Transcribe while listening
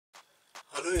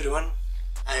Hello everyone,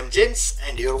 I am James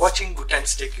and you are watching Good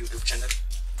Times Tech YouTube channel.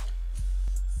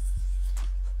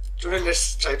 Today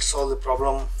let's try to solve the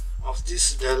problem of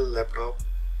this Dell laptop.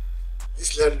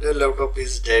 This Dell laptop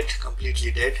is dead, completely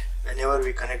dead. Whenever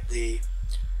we connect the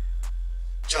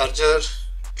charger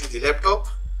to the laptop,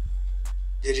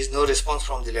 there is no response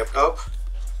from the laptop.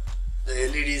 The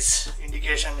LED's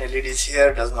indication LEDs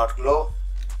here does not glow,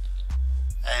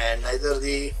 and neither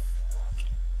the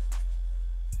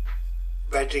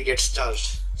battery gets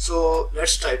charged. So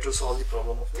let's try to solve the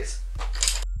problem of this.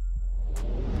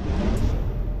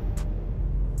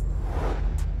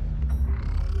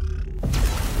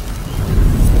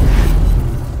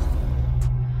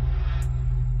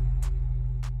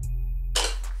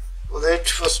 For that,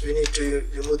 first we need to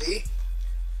remove the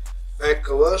back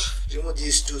cover, remove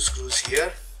these two screws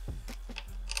here.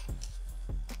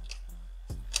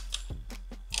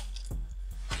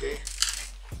 Okay,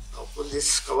 now pull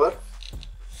this cover.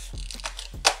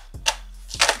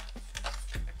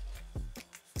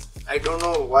 I don't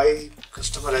know why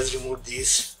customer has removed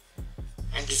these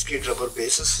anti-skid rubber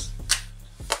bases.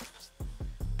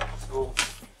 So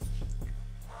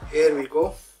here we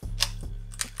go.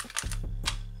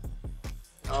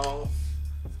 Now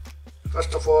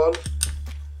first of all,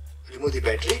 remove the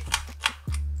battery.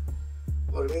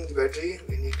 For removing the battery,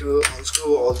 we need to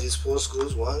unscrew all these 4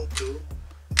 screws, 1, 2,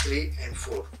 3 and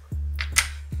 4.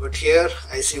 But here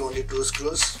I see only 2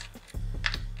 screws.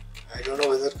 I don't know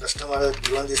whether customer has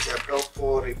given this laptop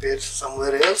for repair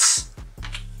somewhere else.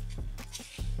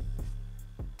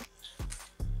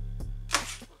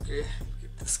 Okay,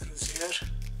 keep the screws here.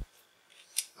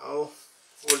 Now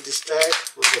hold this tag,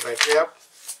 pull the battery up,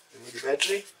 remove the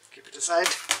battery, keep it aside.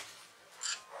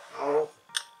 Now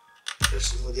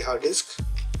let's remove the hard disk.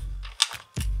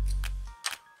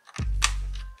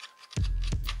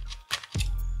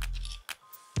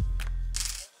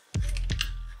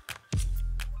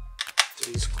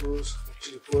 Screws,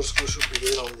 actually 4 screws should be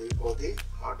there on the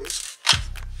hard disk.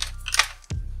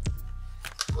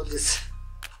 Pull this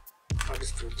hard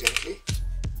disk through gently.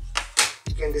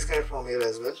 You can disconnect from here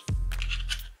as well.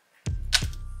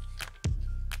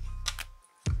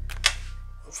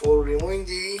 For removing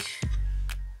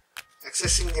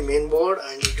accessing the main board,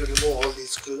 I need to remove all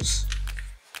these screws.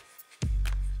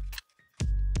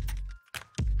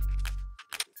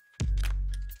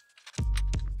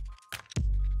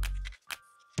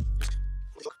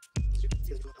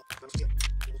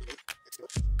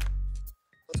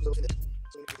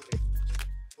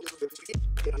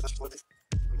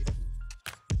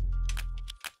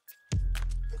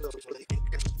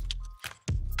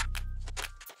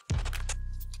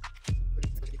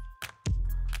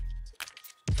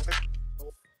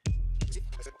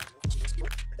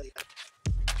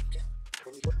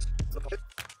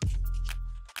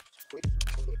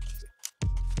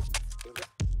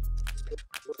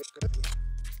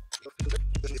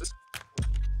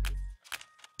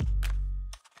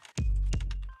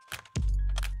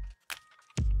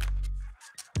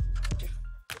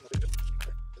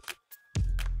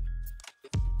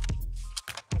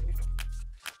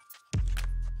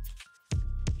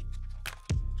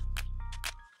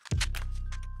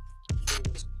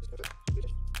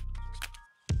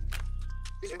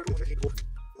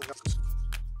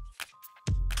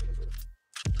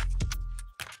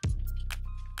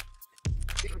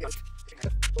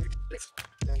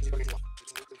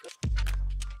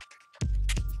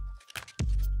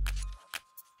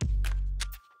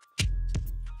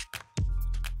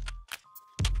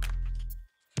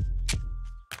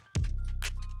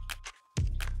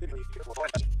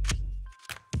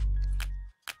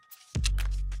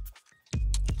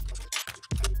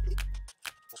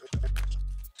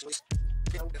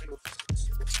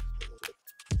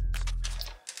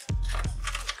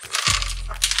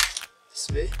 This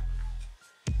way.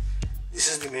 This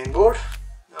is the main board.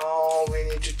 Now we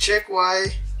need to check why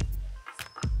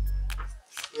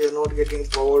we are not getting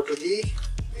power to the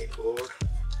main board.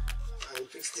 I will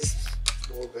fix this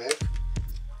board back.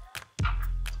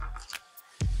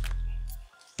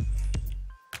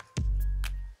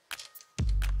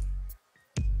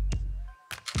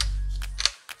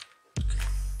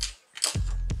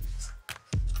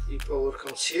 The power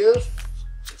comes here.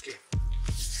 Okay,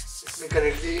 let me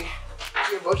connect the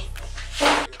cable.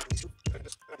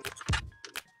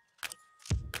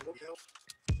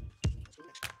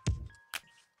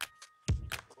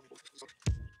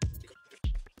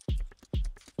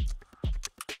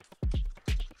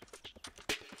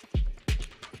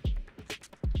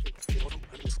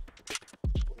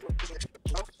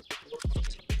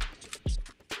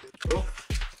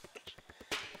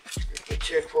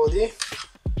 Check for the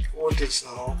voltage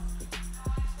now.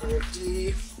 Connect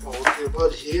the power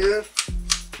cable here.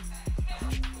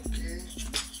 Okay.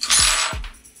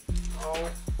 Now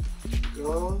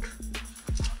ground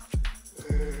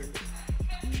and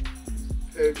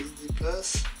here is the plus.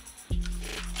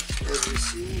 As we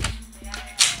see,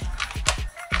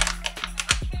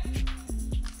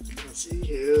 you can see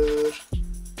here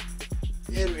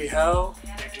we have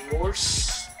 19 volts.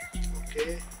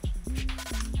 Okay,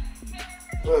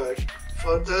 but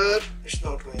further it's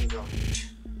not going down.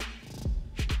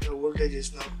 The voltage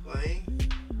is not going.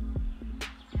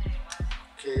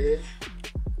 Okay,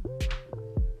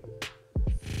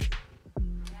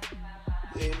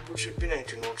 the input should be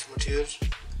 19 volts, but here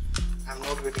I'm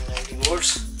not getting 19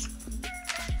 volts.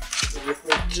 So let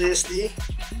me trace the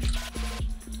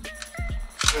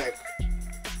track.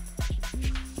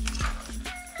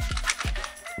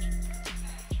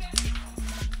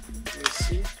 Let's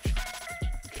see.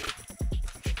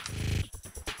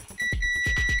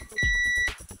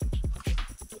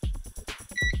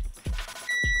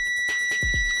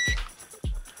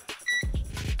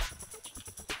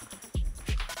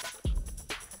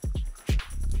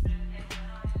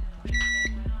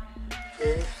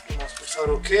 Okay, the MOSFETs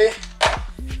are okay,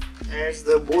 as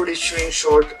the board is showing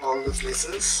short all the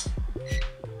places.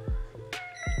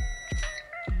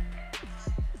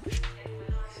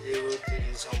 Here there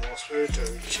is a MOSFET. I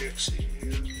will check. See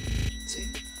here. See.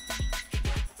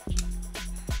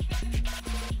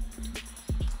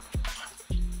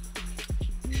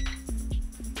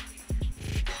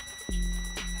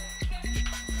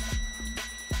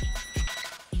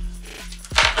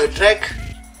 The track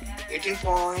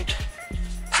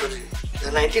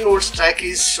 19 volts track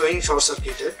is showing short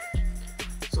circuited.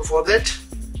 So for that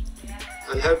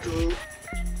I'll have to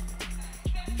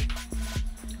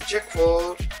check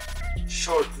for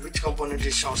short, which component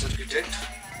is short circuited.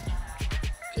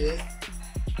 Okay,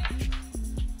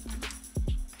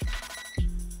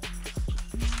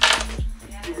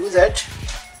 to do that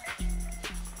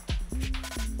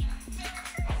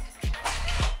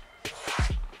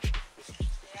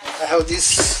I have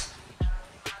this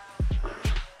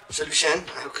solution.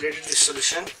 I have created this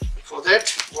solution. For that,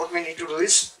 what we need to do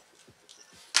is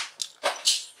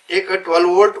take a 12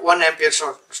 volt 1 ampere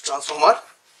transformer.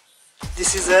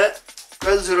 This is a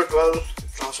 12012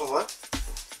 transformer.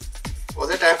 For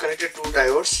that I have connected two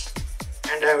diodes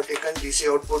and I have taken DC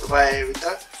output with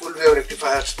a full wave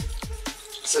rectifier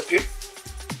circuit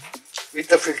with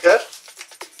the filter,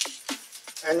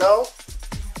 and now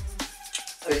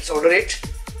I will solder it.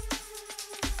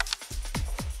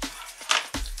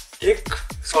 Take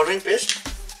soldering paste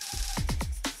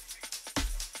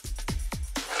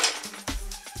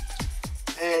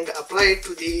and apply it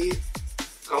to the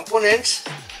components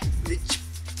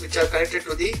which are connected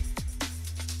to the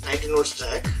 19 volts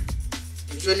track.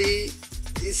 Usually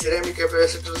these ceramic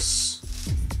capacitors,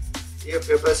 EF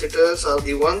capacitors, are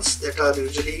the ones that are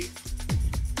usually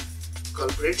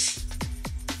culprits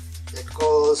that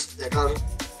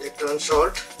turn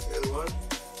short. Here one.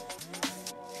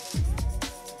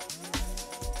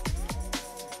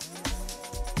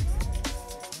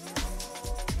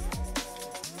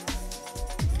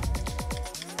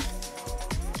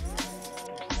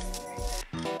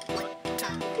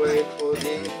 Wait for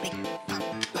the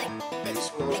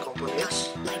small components.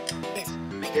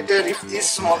 Later, if these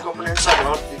small components are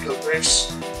not the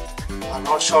culprits, are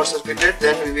not short circuited,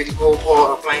 then we will go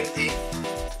for following the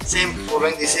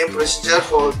same procedure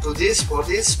for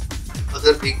these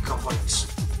other big components.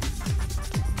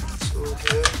 So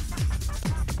here.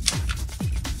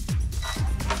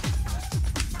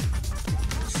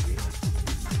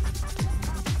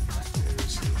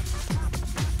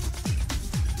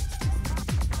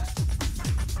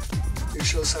 It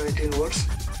shows 17 volts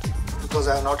because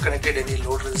I have not connected any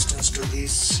load resistance to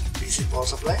this DC power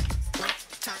supply.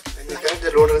 When you connect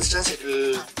the load resistance, it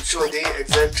will show the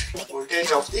exact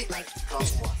voltage of the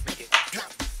transformer.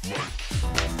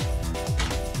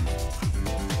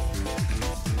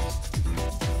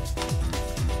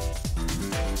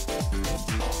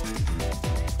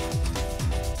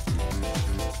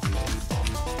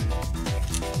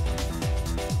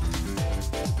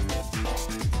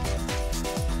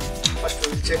 First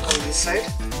we will check on this side,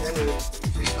 then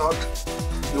if not,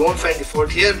 we won't find the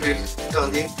fault here, we will turn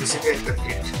the PCB and connect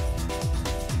it.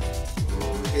 So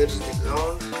here is the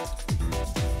ground.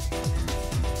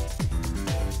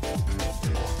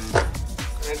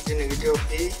 Connect the negative of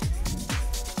the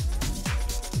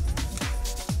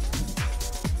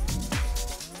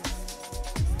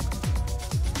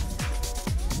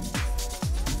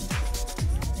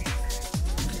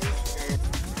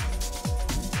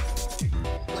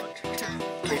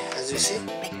as you see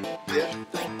here.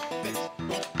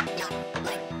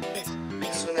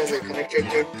 As soon as I connected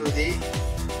it to the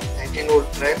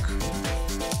 19-volt track,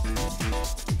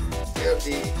 here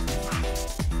the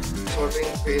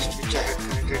soldering paste which I had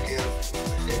connected here,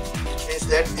 which means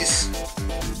that this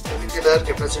particular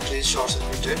capacitor is short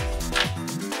circuited.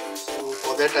 So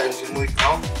for that I will remove it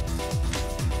now.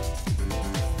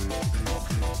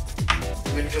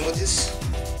 We will remove this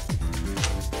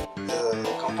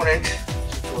component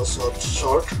which was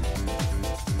short.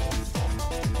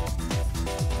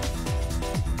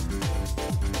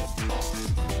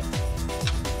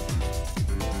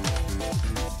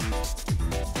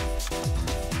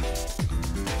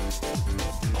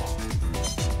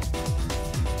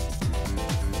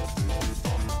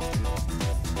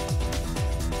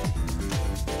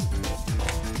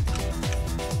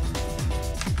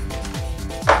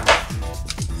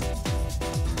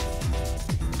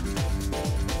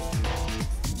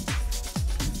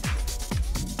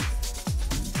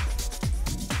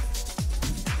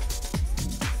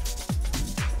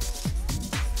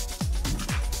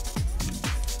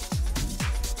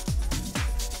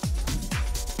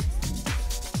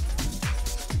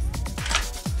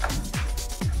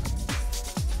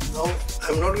 Now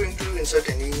I am not going to insert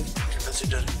any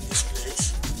capacitor in this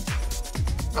place.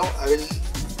 Now I will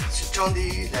switch on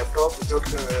the laptop without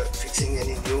fixing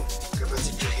any new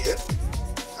capacitor here.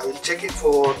 I will check it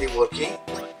for the working,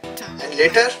 and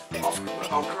later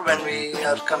after when we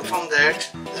are confirmed that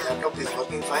the laptop is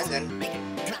working fine, then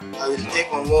I will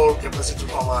take one more capacitor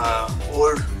from a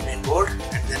old mainboard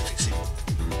and then fix it.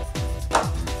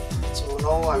 So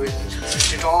now I will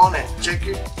switch it on and check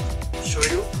it, show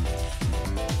you.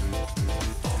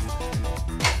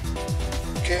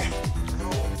 Okay,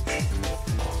 now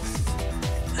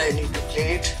I need to clean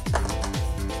it.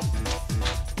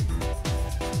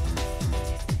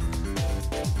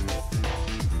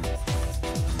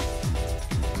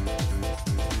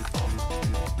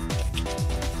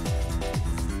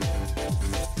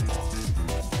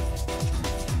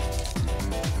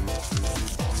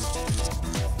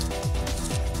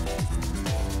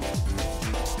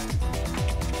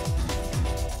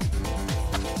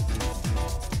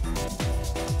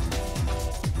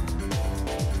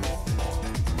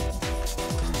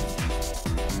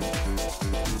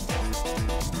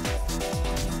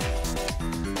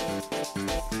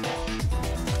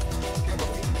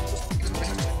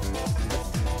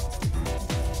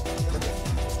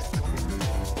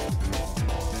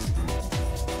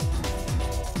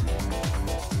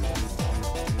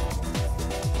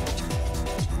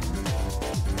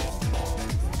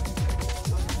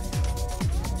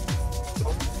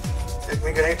 Let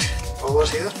me connect power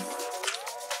here.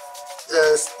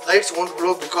 The lights won't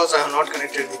glow because I have not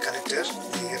connected the connector,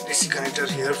 the FDC connector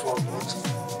here for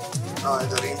both,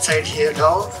 either inside here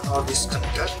down or this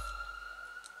connector.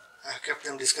 I have kept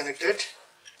them disconnected.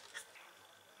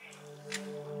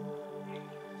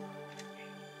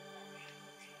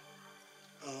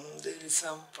 There is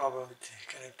some problem with the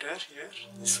connector here,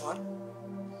 this one.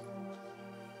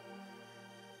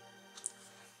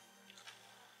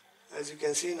 As you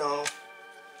can see now,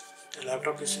 the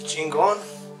laptop is switching on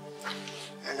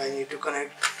and I need to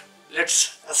connect.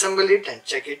 Let's assemble it and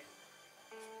check it.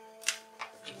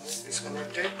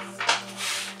 Disconnected.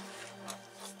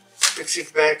 Fix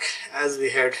it back as we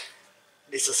had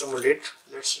disassembled it.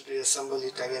 Let's reassemble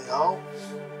it again now.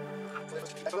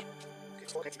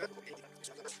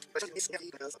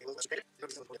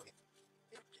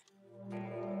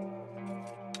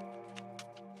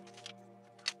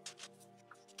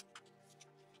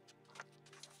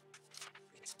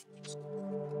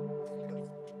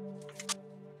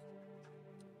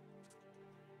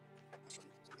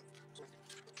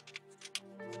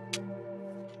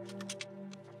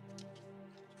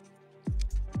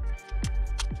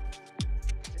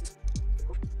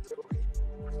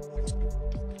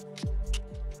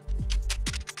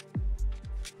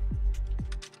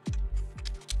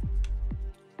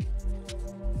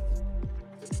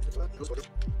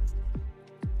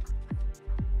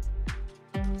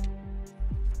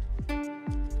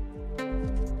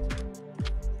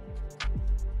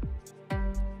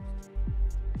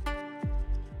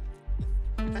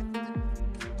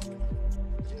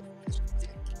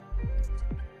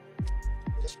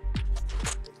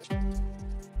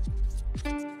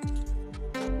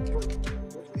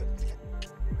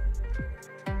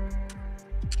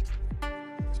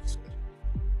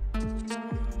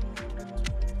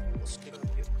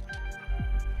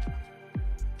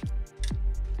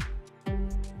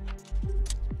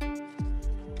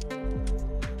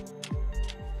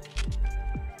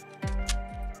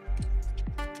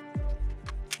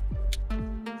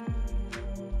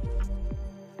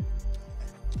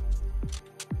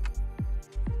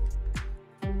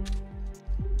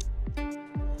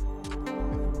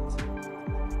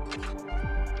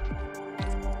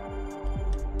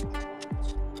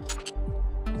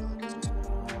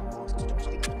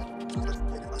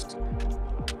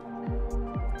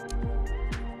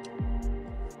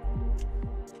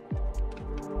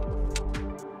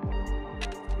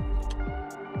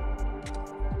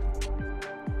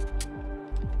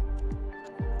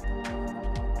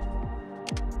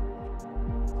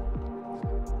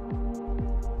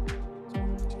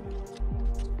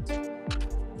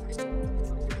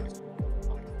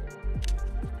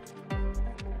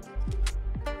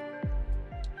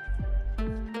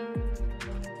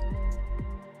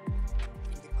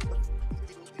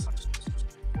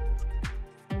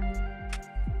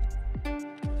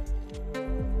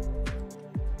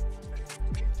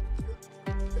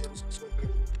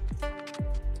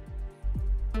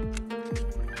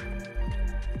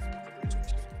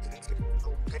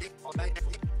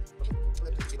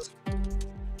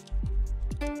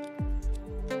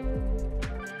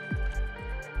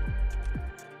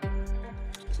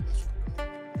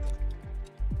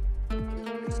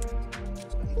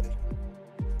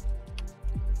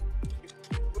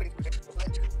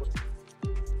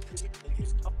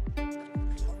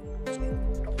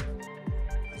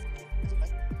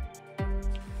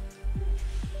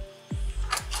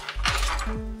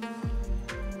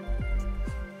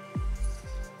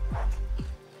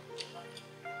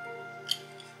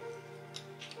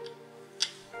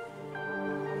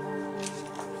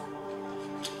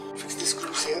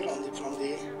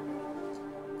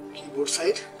 keyboard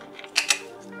side.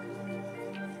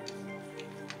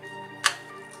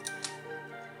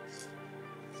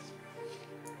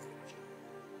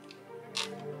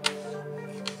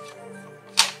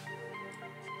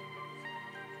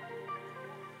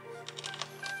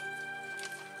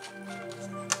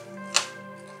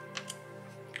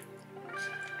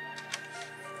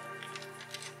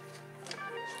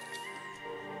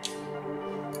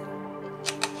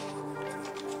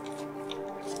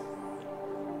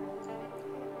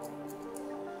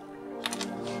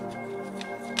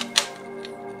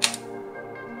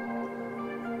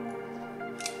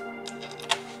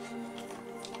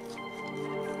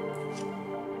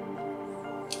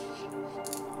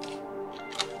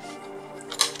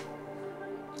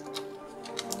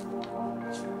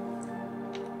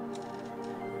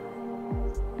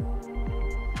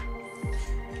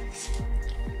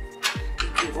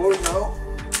 Keyboard now.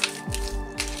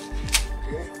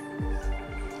 Okay.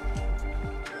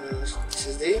 This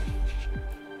is the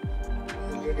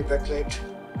LED backlight.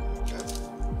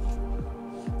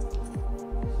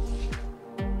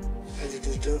 As it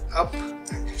is turned up,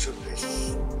 and it should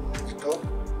face the top.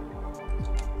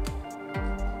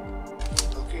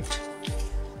 Lock it.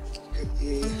 Take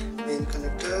the main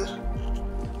connector.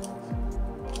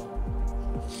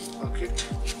 Lock it.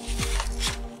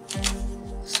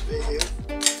 This way here.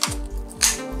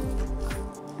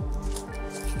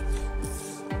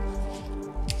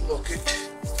 Lock it.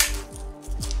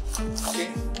 Okay,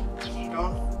 turn it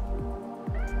on.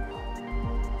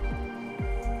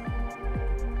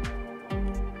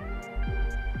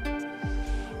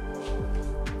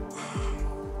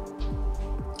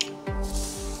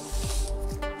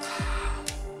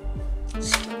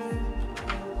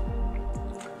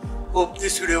 Hope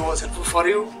this video was helpful for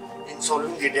you in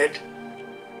solving the dead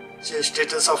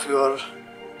status of your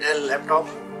Dell laptop.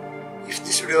 If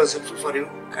this video was helpful for you,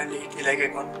 kindly hit the like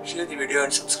icon, share the video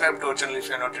and subscribe to our channel if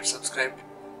you are not yet subscribed.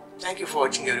 Thank you for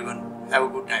watching everyone. Have a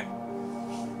good time.